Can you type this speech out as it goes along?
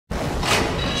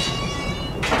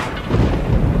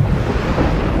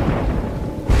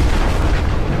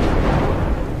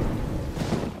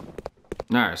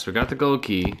Alright, so we got the gold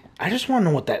key. I just want to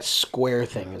know what that square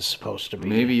thing is supposed to be.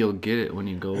 Maybe you'll get it when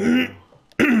you go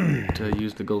to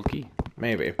use the gold key.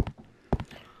 Maybe.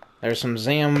 There's some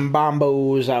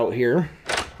Zambombos out here.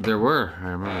 There were, I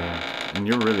remember that. And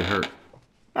you're really hurt.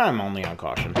 I'm only on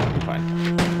caution. I'm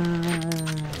fine.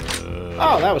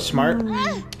 Oh, that was smart.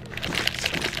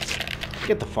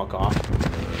 Get the fuck off.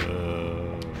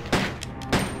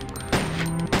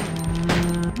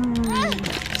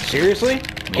 Seriously?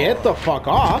 Get the fuck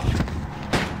off.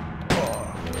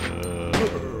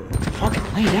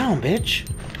 Fucking lay down, bitch.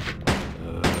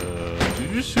 Did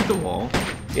you just shoot the wall?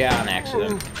 Yeah, on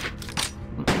accident.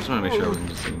 I just want to make sure everything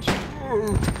just changed.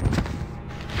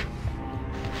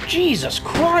 Jesus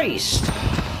Christ!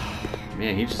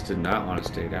 Man, he just did not want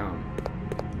to stay down.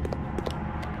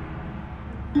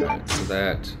 Alright, so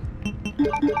that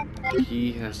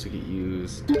key has to get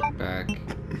used back in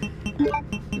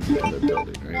the other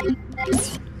building, right?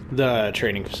 The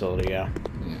training facility, yeah.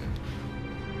 Yeah.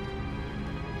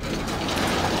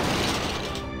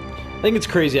 I think it's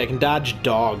crazy. I can dodge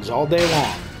dogs all day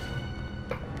long.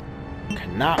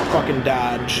 Cannot fucking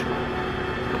dodge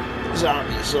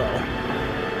zombies, though.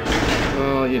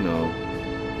 Well, you know.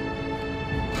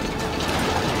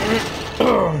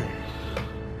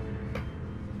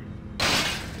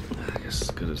 I guess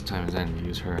as good as time as any to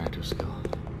use her active skill.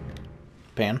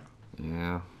 Pan?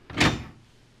 Yeah.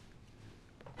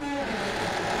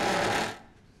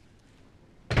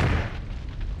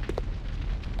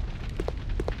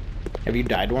 Have you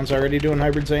died once already doing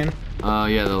Hybrid Saiyan?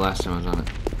 Yeah, the last time I was on it.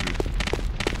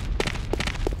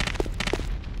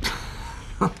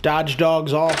 Dodge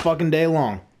dogs all fucking day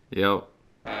long. Yep.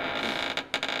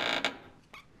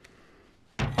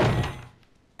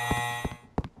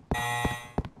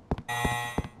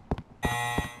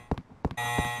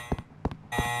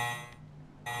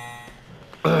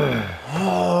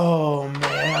 Oh,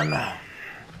 man.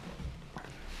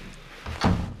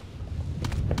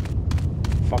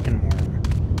 Fucking worm.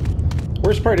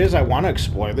 Worst part is I want to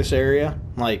explore this area,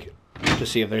 like, to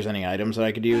see if there's any items that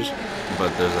I could use.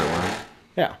 But there's that worm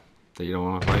Yeah. that you don't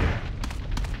want to fight.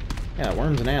 Yeah, that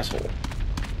worm's an asshole.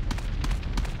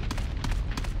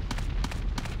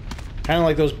 Kind of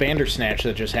like those Bandersnatch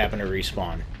that just happened to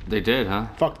respawn. They did, huh?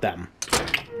 Fuck them.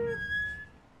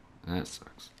 That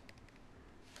sucks.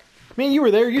 Man, you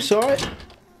were there, you saw it.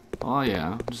 Oh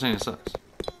yeah, I'm just saying it sucks.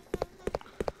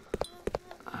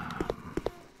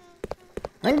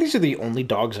 I think these are the only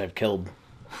dogs I've killed.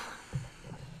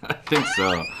 I think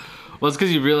so. Well, it's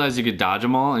because you realize you could dodge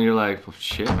them all, and you're like, well,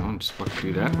 shit, I'm gonna just fucking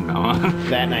do that from now on.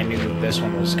 That and I knew this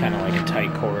one was kind of like a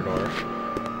tight corridor.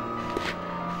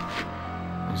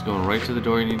 He's going right to the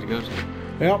door you need to go to.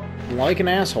 Yep, like an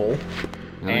asshole.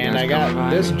 And I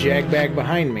got this jagbag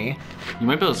behind me. You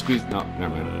might be able to squeeze. No,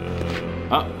 never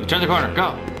mind. Oh, you turn the corner.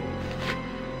 Go.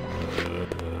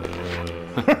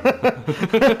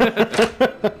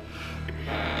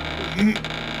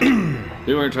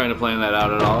 We weren't trying to plan that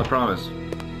out at all, I promise.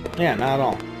 Yeah, not at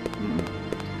all.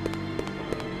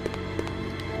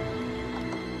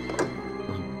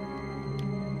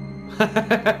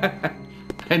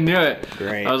 I knew it.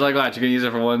 Great. I was like, watch, you can use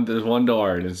it for one. There's one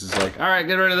door, and it's just like, all right,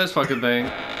 get rid of this fucking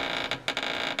thing.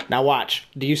 Now watch.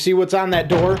 Do you see what's on that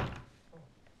door?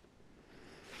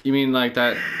 You mean like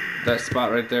that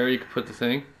spot right there? You could put the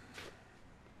thing.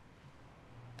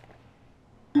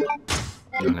 You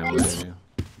don't have one, do you?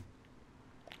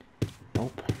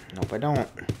 Nope. Nope, I don't.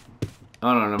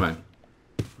 Oh no, never mind.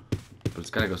 But it's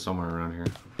gotta go somewhere around here.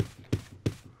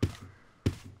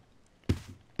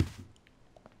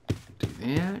 Do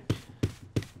that.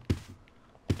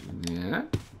 Do that.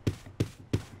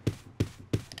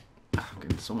 Oh, I'm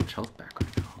getting so much health back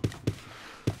right now.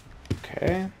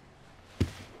 Okay.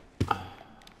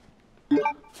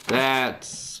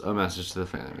 That's a message to the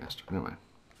family master. Never mind.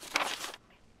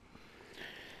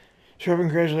 Sure,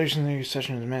 congratulations on your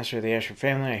session as master of the Ashford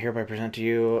family. I hereby present to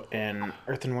you an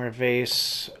earthenware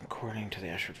vase according to the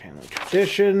Ashford family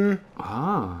tradition.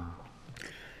 Ah.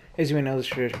 As you may know, this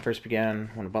tradition first began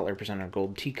when a butler presented a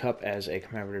gold teacup as a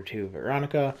commemorative to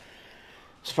Veronica.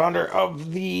 As founder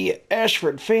of the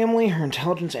Ashford family, her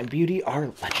intelligence and beauty are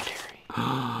legendary.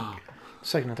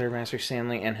 Second and third master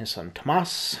Stanley and his son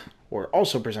Tomas were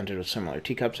also presented with similar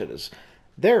teacups. It is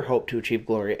their hope to achieve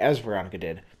glory as Veronica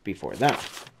did before them.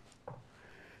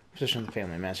 Position of the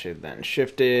family master then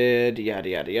shifted, yada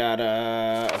yada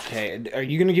yada. Okay, are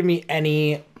you going to give me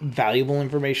any valuable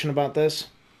information about this?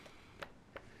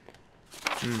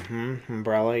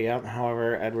 Umbrella, yep.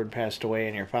 However, Edward passed away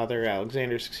and your father,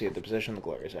 Alexander, succeeded the position of the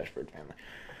glorious Ashford family.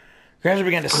 Gradually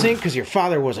began to sink because your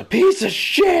father was a piece of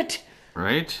shit!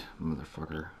 Right?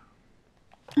 Motherfucker.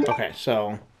 Okay,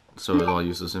 so So it's all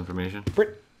useless information?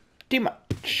 pretty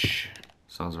much.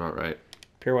 Sounds about right.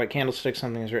 Pure white candlestick,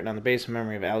 something is written on the base in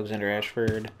memory of Alexander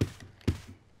Ashford.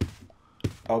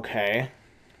 Okay.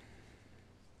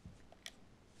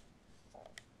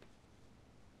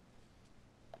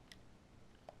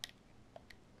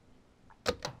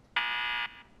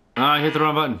 Ah, I hit the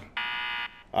wrong button.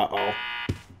 Uh-oh.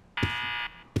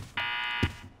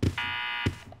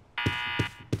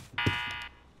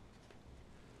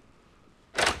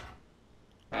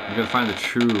 You gotta find the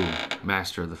true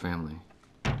master of the family.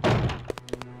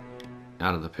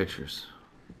 Out of the pictures.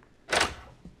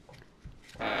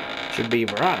 Should be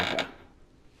Veronica.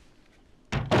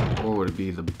 Or would it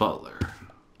be the butler?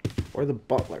 Or the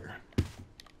butler.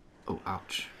 Oh,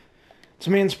 ouch. It's a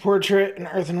man's portrait. An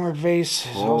earthenware vase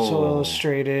is also Oh.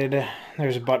 illustrated.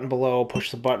 There's a button below.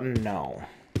 Push the button. No.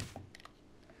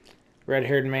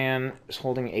 Red-haired man is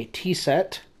holding a tea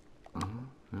set.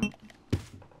 Yeah.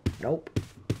 Nope.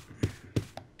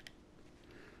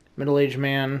 Middle-aged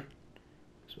man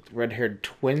with red-haired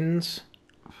twins.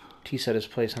 Tea set is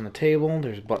placed on the table.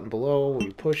 There's a button below. Will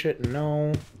you push it?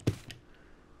 No.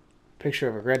 Picture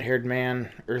of a red-haired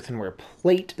man. Earthenware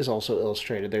plate is also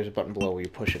illustrated. There's a button below. Will you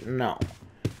push it? No.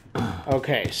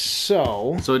 Okay,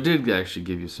 so... So it did actually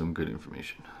give you some good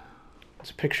information.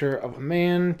 It's a picture of a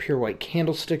man. Pure white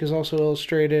candlestick is also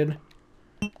illustrated.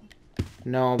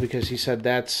 No, because he said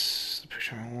that's the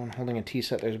picture of one holding a tea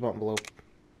set. There's a button below.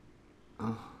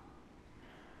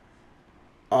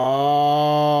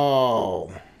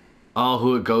 Oh. Oh,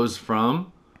 who it goes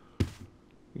from?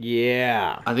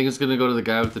 Yeah. I think it's gonna go to the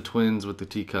guy with the twins with the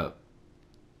teacup.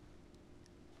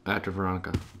 After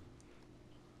Veronica.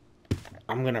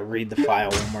 I'm going to read the file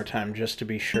one more time just to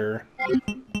be sure.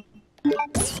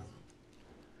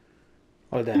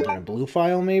 Oh, that had been a blue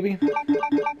file, maybe?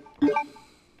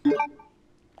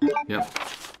 Yep.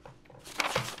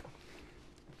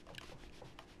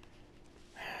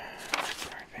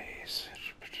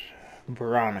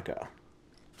 Veronica.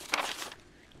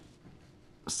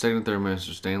 Second and third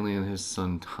Master Stanley and his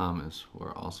son Thomas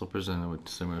were also presented with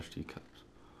similar teacups.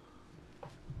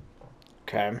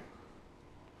 Okay.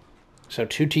 So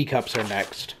 2 teacups are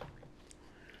next.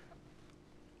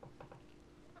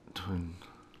 Twin.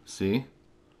 See?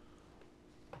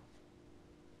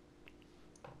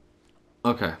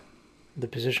 Okay. The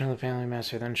position of the family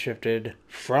master then shifted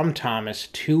from Thomas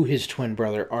to his twin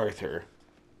brother Arthur.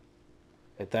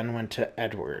 It then went to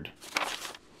Edward.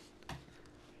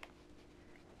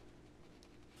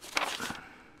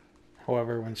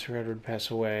 However, when Sir Edward passed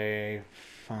away,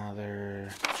 father...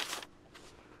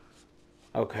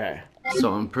 Okay.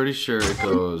 So I'm pretty sure it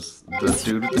goes the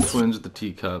dude with the twins with the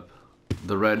teacup,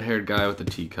 the red-haired guy with the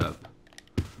teacup,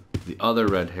 the other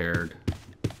red-haired.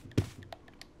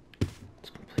 It's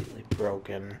completely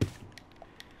broken.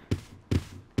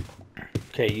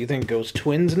 Okay, you think it goes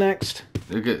twins next?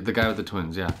 The guy with the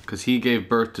twins, yeah. Because he gave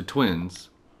birth to twins.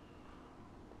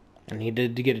 And he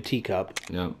did to get a teacup.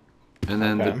 Yep. And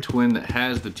then Okay. the twin that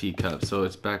has the teacup, so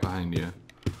it's back behind you.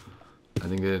 I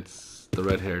think it's the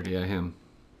red-haired, yeah, him.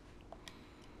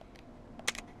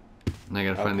 And I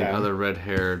gotta find the Okay. other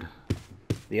red-haired.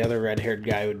 The other red-haired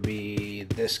guy would be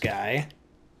this guy.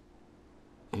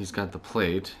 He's got the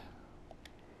plate.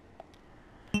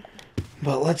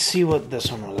 But let's see what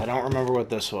this one was. I don't remember what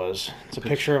this was. It's a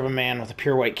picture of a man with a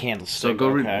pure white candlestick. So go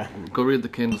okay. read the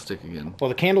candlestick again. Well,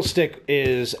 the candlestick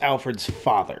is Alfred's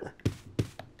father.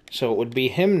 So it would be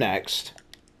him next.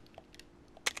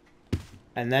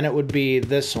 And then it would be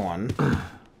this one.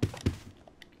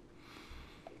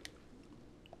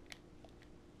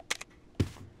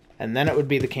 And then it would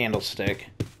be the candlestick.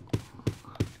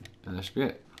 And that should be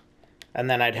it. And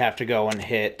then I'd have to go and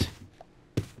hit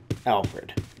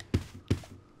Alfred.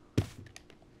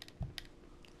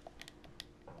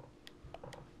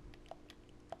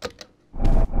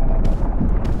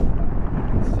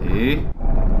 See?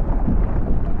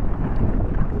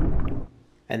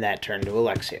 And that turned to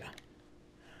Alexia.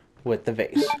 With the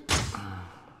vase.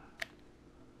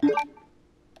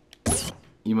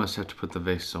 You must have to put the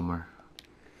vase somewhere.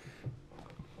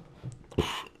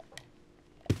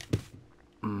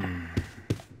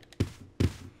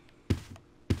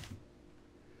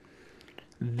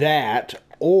 That,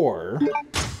 or...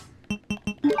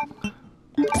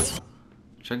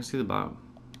 Check and see the bottom.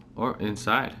 Or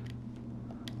inside.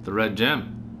 The red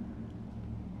gem.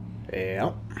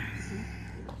 Yep.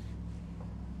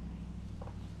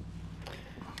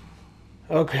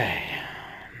 Okay.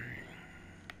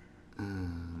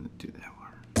 Do that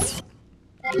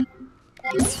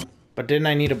one. But didn't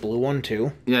I need a blue one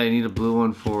too? Yeah, you need a blue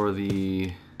one for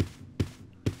the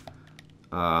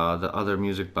the other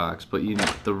music box, but you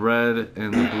the red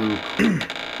and the blue,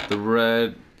 the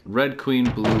red queen,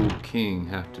 blue king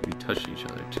have to be touching each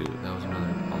other too. That was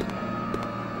another puzzle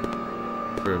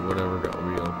for whatever got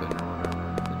reopened or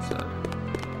whatever it said.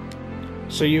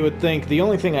 So you would think the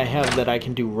only thing I have that I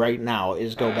can do right now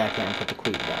is go back there and put the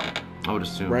queen down. I would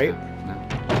assume, right?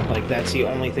 Yeah. Like that's the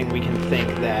only thing we can think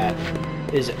that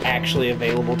is actually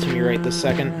available to me right this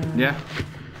second. Yeah.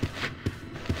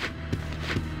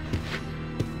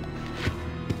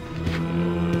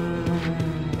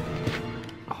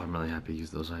 To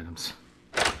use those items.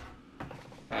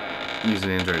 Use an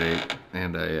Android 8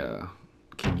 and a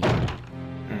King unit.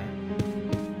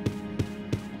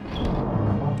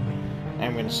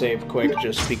 I'm gonna save quick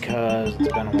just because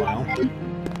it's been a while.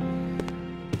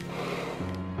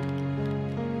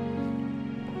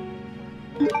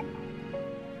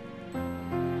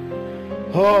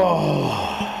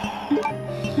 Oh,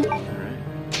 alright.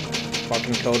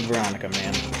 Fucking Code Veronica,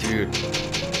 man. Dude.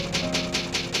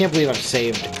 I can't believe I've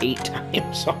saved 8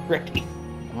 times already.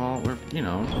 Well, you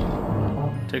know,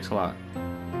 it takes a lot.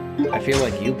 I feel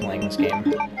like you playing this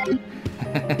game.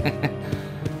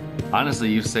 Honestly,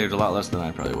 you've saved a lot less than I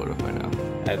probably would have by now.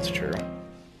 That's true.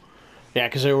 Yeah,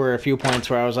 because there were a few points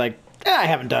where I was like, I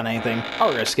haven't done anything.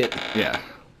 I'll risk it. Yeah.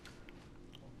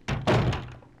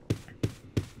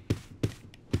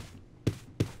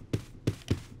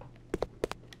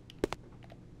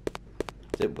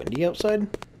 Is it windy outside?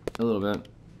 A little bit.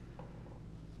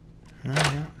 Oh,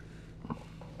 yeah.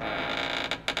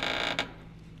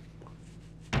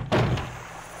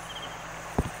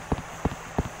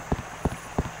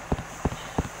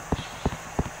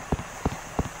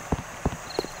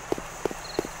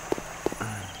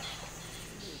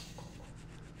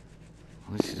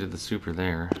 At least he did the super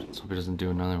there. Let's hope he doesn't do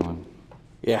another one.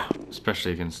 Yeah.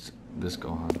 Especially against this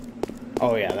Gohan.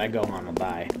 Oh yeah, that Gohan will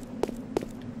die.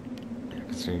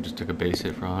 So you just took a base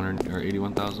hit for 100 or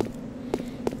 81,000.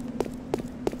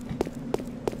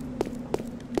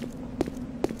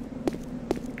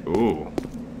 Ooh.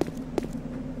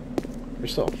 You're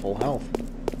still at full health.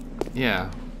 Yeah.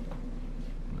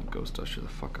 I'm gonna Ghost Usher the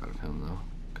fuck out of him though,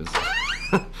 because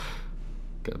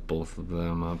got both of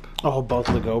them up. Oh, both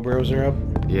of the Go Bros are up?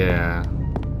 Yeah.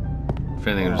 If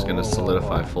anything, I'm just gonna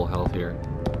solidify full health here.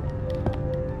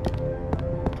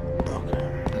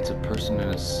 Okay. That's a person in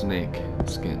a snake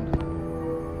skin.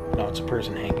 No, it's a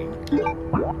person hanging.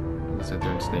 Looks like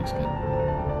they're in snake skin.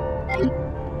 Okay.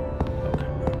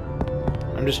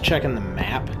 I'm just checking the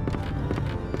map.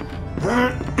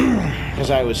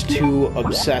 Because I was too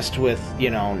obsessed with,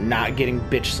 you know, not getting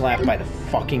bitch slapped by the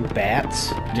fucking bats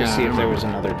to see if there was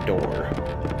another door.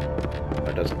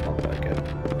 That doesn't look like it.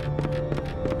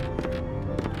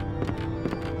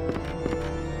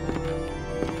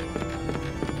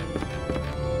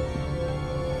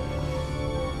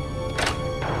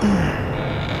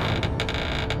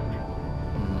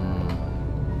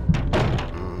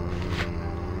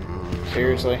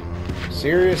 Seriously?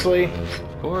 Seriously?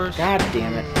 Of course. God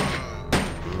damn it.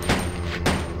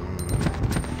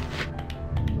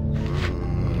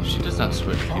 She does not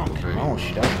switch people, right? No,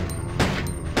 she doesn't.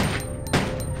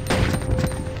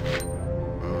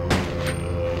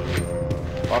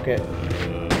 Fuck it.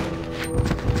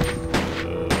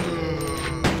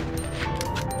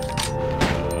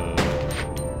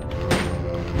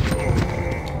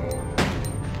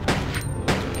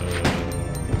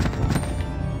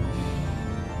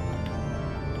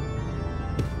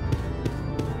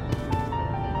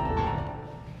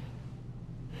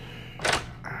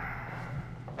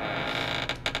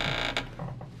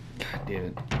 Damn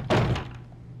it. I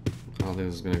don't think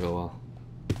this is gonna go well.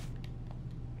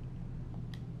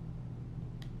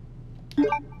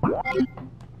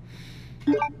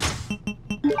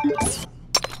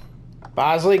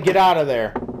 Bosley, get out of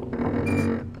there.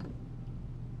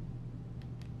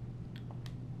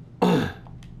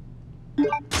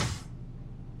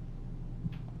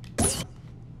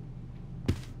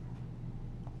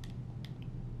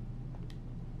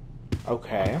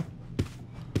 Okay.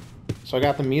 So I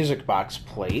got the music box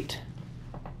plate.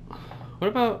 What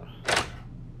about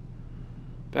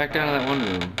back down to that one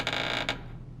room?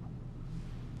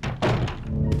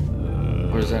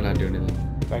 Or does that not do anything?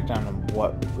 Back down to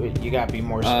what? You gotta be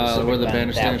more specific. Where the than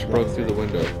bandersnatch that broke one. through the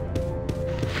window.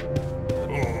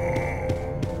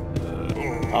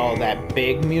 Oh, that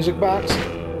big music box?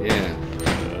 Yeah.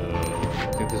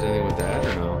 Think there's anything with that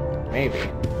or no? Maybe.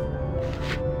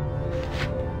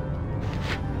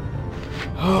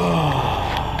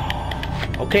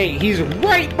 Okay, he's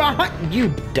right behind you,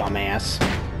 dumbass.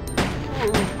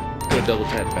 Could have double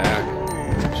tapped back.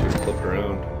 Should have flipped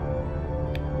around.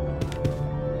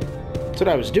 what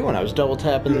I was doing. I was double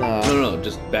tapping the... No,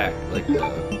 just back, like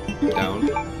down.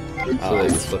 So they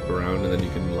flip around and then you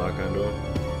can lock onto them.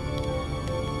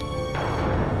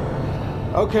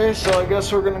 Okay, so I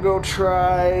guess we're gonna go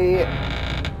try...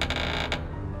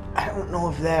 I don't know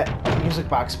if that music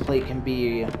box plate can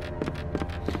be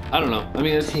I don't know. I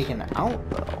mean, it's taken out,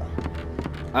 though.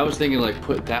 I was thinking like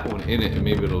put that one in it and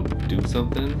maybe it'll do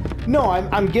something. No,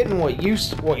 I'm getting what you're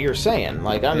saying.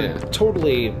 Like I'm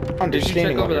totally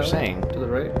understanding what you're saying. To the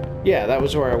right? Yeah, that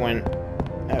was where I went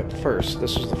at first.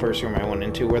 This was the first room I went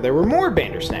into where there were more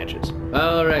Bandersnatches.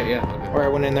 Oh right, yeah. Okay. Where I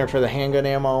went in there for the handgun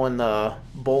ammo and the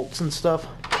bolts and stuff.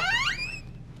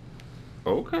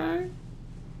 Okay.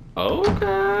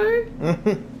 Okay.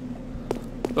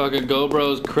 Fucking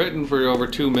GoBro's critting for over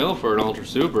 2 mil for an Ultra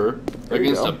Super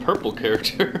against a purple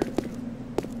character.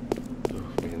 Oh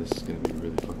man, this is gonna be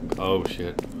really fucking. Oh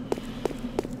shit.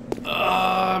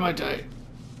 I might die.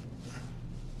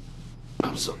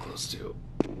 I'm so close to.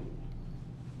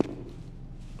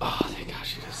 Oh, thank God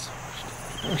she does so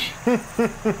much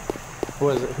damage.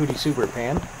 What is it? Hootie Super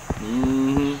Pan?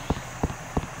 Mm-hmm.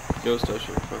 Ghost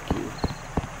Usher, fuck you.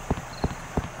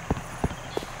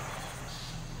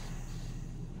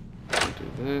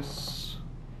 This.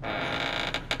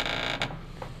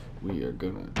 We are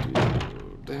gonna do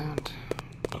that.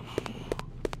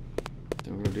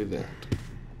 Then we're gonna do that.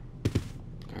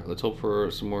 Alright, let's hope for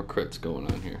some more crits going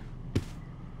on here.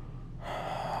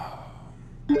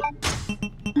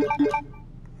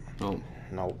 Oh.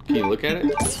 No. Can you look at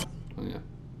it? Oh, yeah.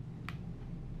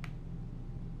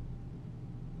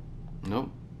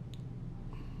 Nope.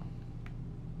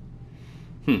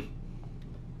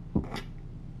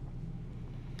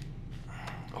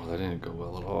 Oh, that didn't go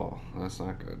well at all. That's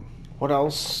not good. What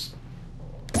else?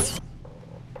 God,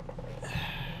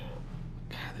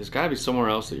 there's gotta be somewhere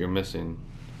else that you're missing.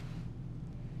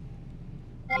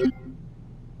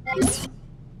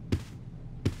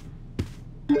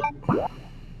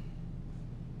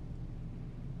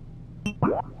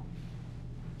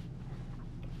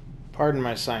 Pardon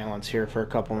my silence here for a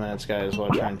couple minutes, guys,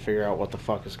 while I try and figure out what the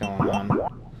fuck is going on.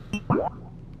 It's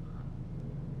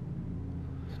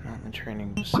not in the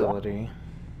training facility.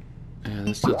 Yeah,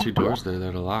 there's still 2 doors there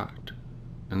that are locked.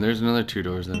 And there's another 2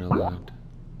 doors that are locked.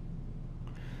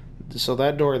 So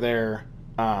that door there,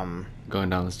 going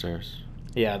down the stairs.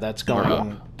 yeah, that's Or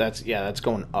going up. that's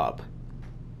going up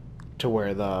to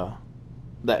where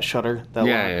that shutter that locked.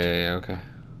 Yeah, okay.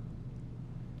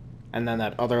 And then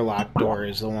that other locked door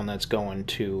is the one that's going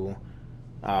to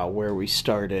where we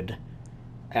started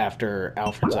after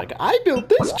Alfred's like, I built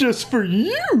this just for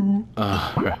you.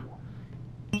 Right.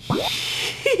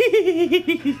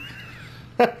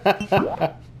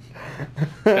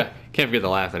 Can't forget the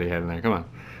laugh that he had in there. Come on.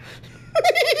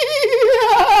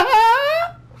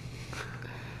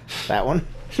 That one?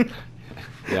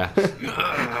 Yeah.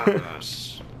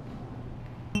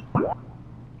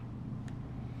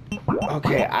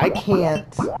 Okay, I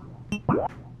can't.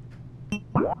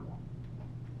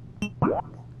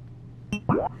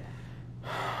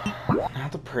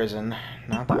 Not the prison,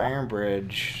 not the Iron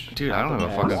Bridge. Dude, I not don't the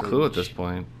have a fucking passage. clue at this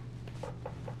point.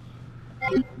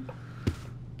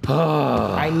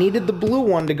 I needed the blue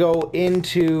one to go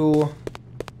into...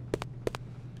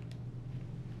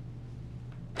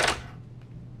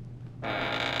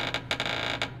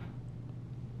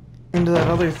 into that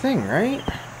other thing, right?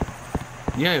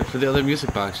 Yeah, for the other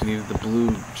music box, you needed the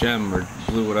blue gem or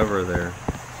blue whatever there.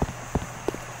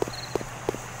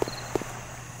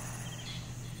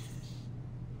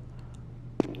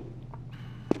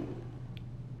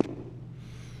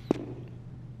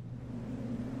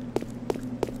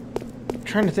 I'm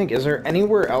trying to think, is there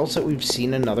anywhere else that we've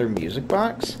seen another music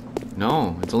box?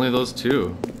 No, it's only those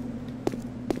 2.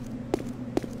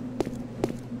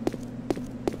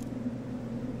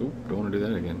 Oop, don't want to do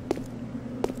that again.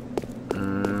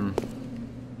 I'm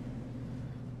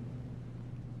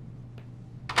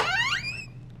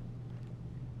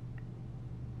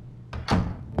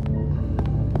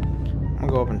gonna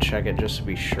go up and check it just to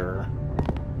be sure.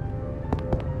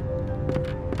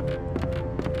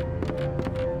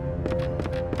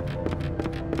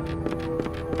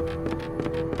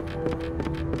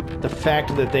 The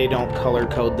fact that they don't color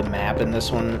code the map in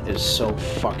this one is so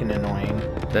fucking annoying.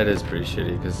 That is pretty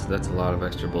shitty, because that's a lot of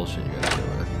extra bullshit you gotta deal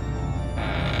with.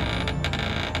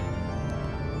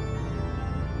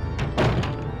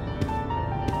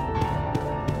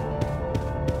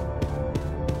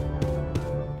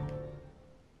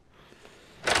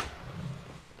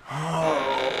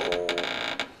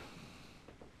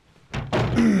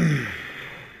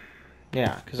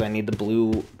 Yeah, because I need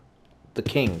the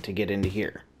king to get into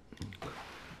here.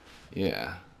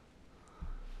 Yeah.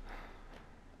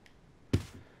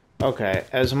 Okay,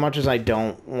 as much as I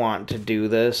don't want to do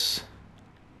this,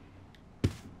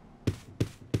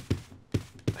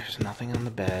 there's nothing on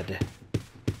the bed.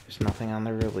 There's nothing on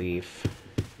the relief.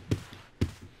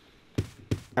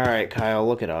 Alright, Kyle,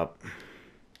 look it up.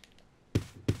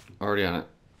 Already on it.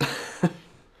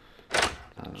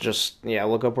 Just, yeah,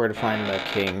 look up where to find the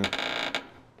king.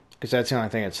 Because that's the only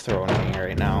thing that's throwing me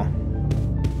right now.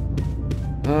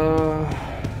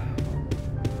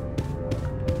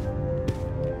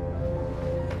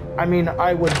 I mean,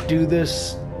 I would do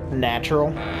this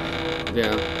natural.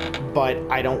 Yeah. But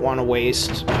I don't want to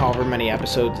waste however many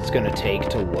episodes it's going to take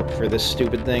to look for this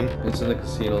stupid thing. It's in the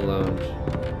casino lounge.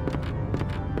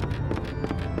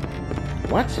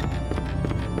 What?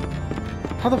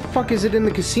 How the fuck is it in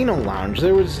the casino lounge?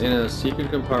 There was... In a secret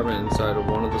compartment inside of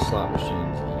one of the slot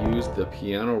machines. Use the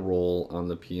piano roll on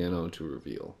the piano to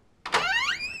reveal.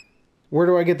 Where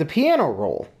do I get the piano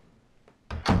roll?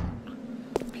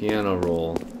 Piano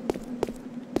roll.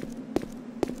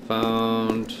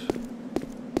 Found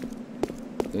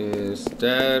in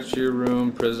statue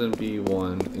room, prison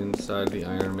B1, inside the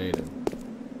Iron Maiden.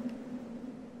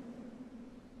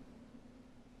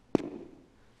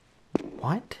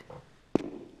 What?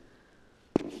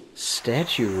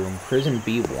 Statue room, prison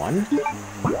B1?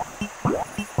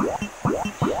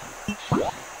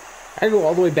 I go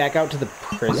all the way back out to the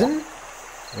prison?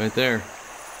 Right there.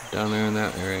 Down there in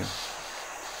that area.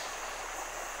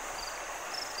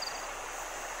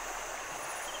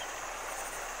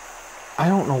 I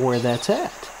don't know where that's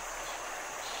at.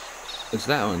 It's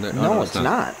that one. No, it's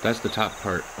not. That's the top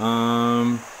part.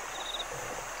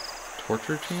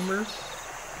 Torture chamber?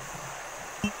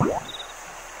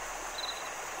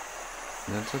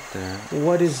 That's up there.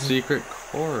 What is... Secret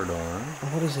corridor.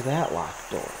 What is that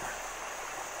locked door?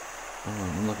 Hold on,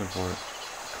 I'm looking for it.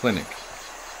 Clinic.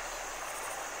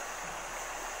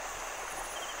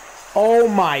 Oh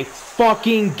my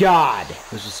fucking god!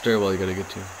 There's a stairwell you gotta get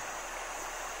to.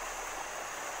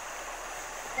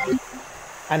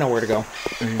 I know where to go.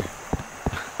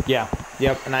 Yeah,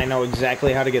 yep, and I know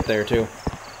exactly how to get there too.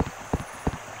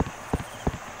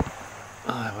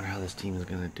 Oh, I wonder how this team is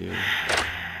gonna do.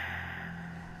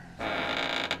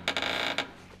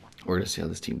 We're gonna see how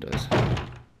this team does.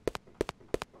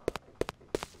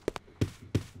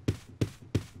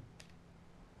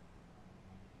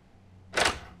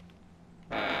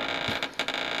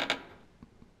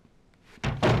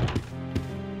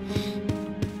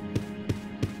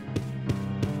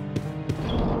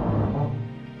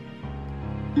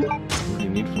 What do you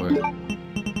need for it?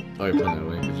 Oh, you're putting that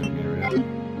away because you need it right now.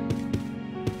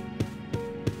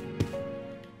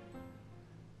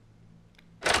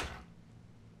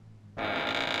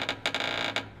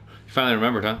 You finally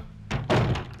remembered, huh?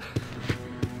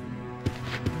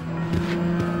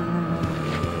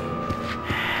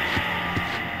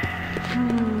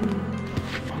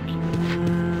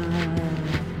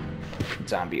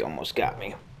 Zombie almost got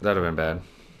me. That'd have been bad.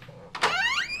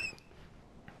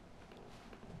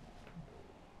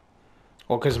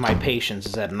 Well, because my patience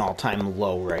is at an all-time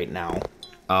low right now.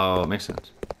 Oh, it makes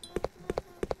sense.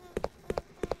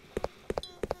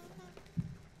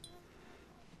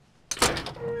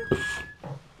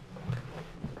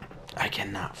 I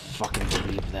cannot fucking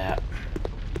believe that.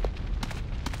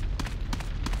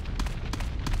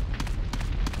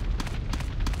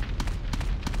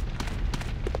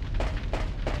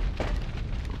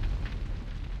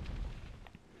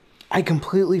 I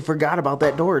completely forgot about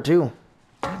that door, too.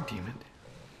 God damn it.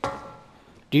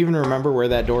 Do you even remember where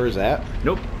that door is at?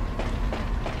 Nope.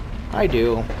 I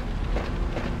do.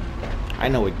 I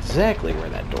know exactly where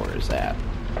that door is at.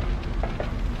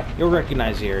 You'll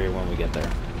recognize the area when we get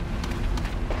there.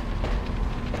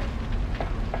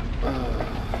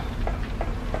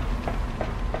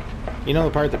 You know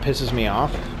the part that pisses me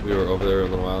off? We were over there a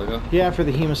little while ago. Yeah, for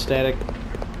the hemostatic.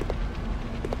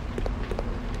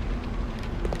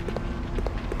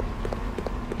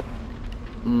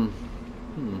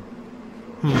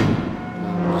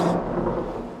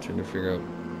 Trying to figure out.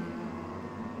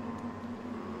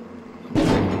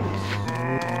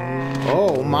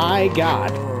 Oh my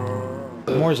god.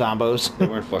 More zombos. They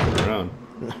weren't fucking around.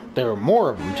 There were more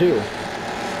of them, too.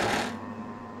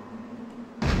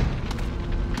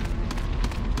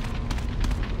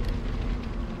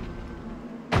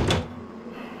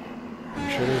 I'm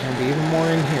sure there's gonna be even more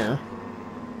in here.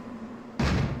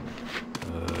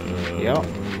 Yep.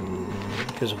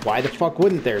 Because why the fuck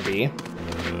wouldn't there be?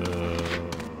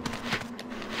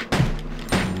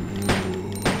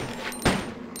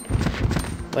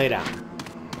 Lay down.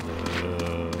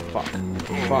 Fuck.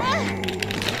 Fuck.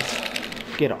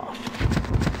 Get off.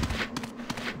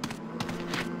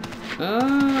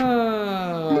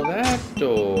 Oh, that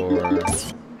door.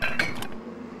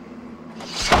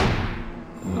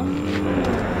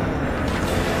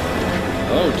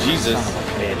 Oh, Jesus. Son of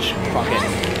a bitch. Fucking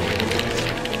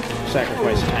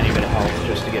sacrifice a tiny bit of health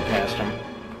just to get past him.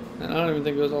 I don't even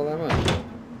think it was all that much.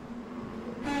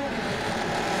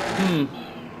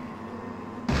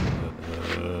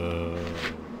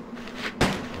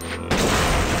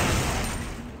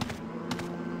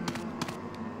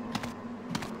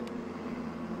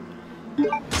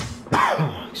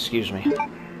 Excuse me.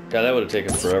 God, that would have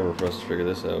taken forever for us to figure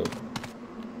this out.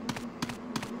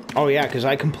 Oh yeah, because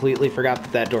I completely forgot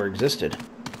that that door existed.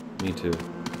 Me too.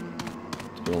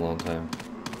 It's been a long time.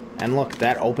 And look,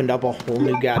 that opened up a whole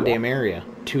new goddamn area.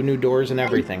 2 new doors and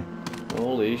everything.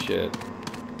 Holy shit.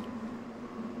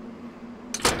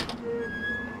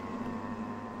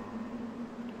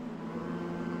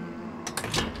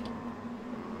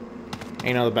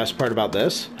 You know the best part about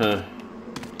this? Huh.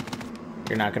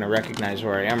 You're not going to recognize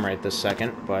where I am right this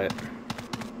second, but...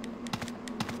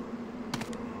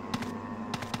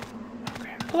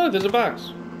 Okay. Oh, look, there's a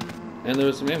box. And there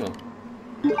was some ammo.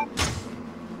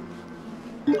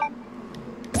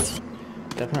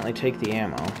 Definitely take the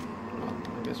ammo. Well,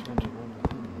 I guess we're going to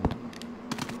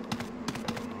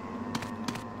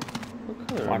What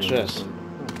color? Watch this.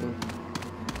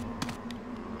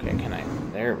 Okay, can I...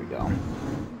 There we go.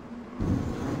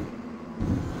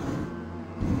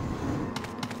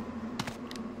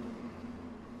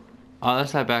 Oh,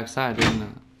 that's that back side, isn't it?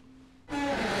 So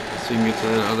you can get to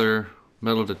the other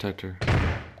metal detector.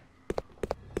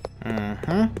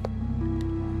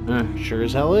 Sure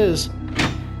as hell is.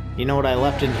 You know what I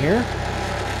left in here?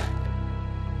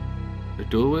 The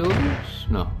dual wielders?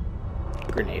 No.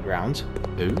 Grenade rounds.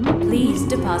 Ooh. Please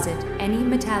deposit any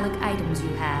metallic items you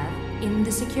have in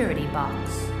the security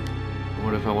box.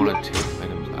 What if I want to take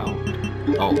items out?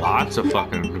 Oh, lots of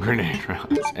fucking grenade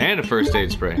rounds. And a first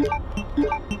aid spray. Did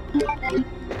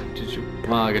you...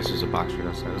 Well, I guess there's a box right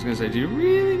outside. I was gonna say, do you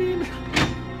really need...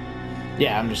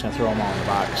 Yeah, I'm just gonna throw them all in the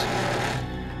box.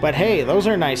 But hey, those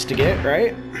are nice to get,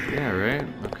 right? Yeah, right?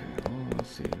 Okay, well, let's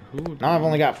see. Who... Now I've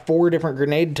only got 4 different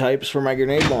grenade types for my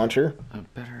grenade launcher. I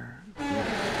better...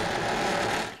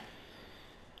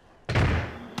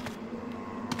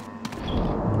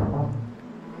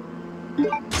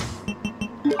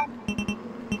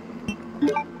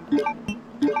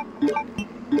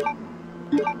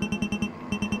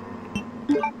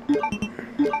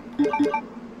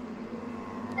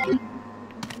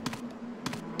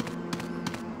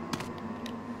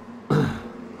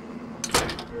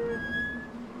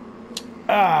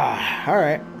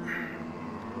 Alright.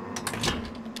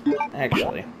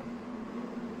 Actually.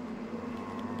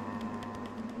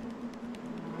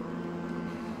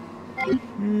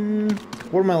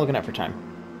 What am I looking at for time?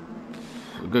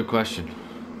 Good question.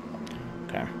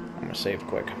 Okay, I'm gonna save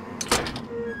quick.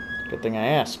 Good thing I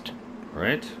asked.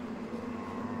 Right?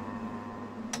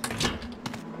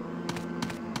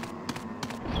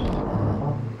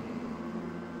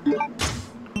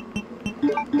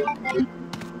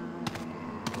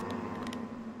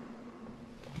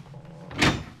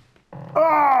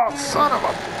 Oh, son of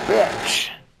a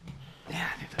bitch! Yeah, I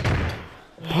think that's right.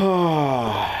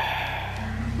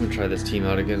 I'm gonna try this team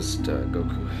out against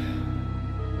Goku.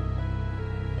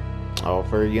 Oh,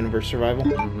 for universe survival?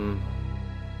 Mm-hmm.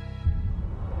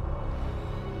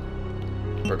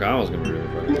 Gargano's gonna be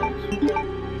really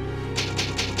fun.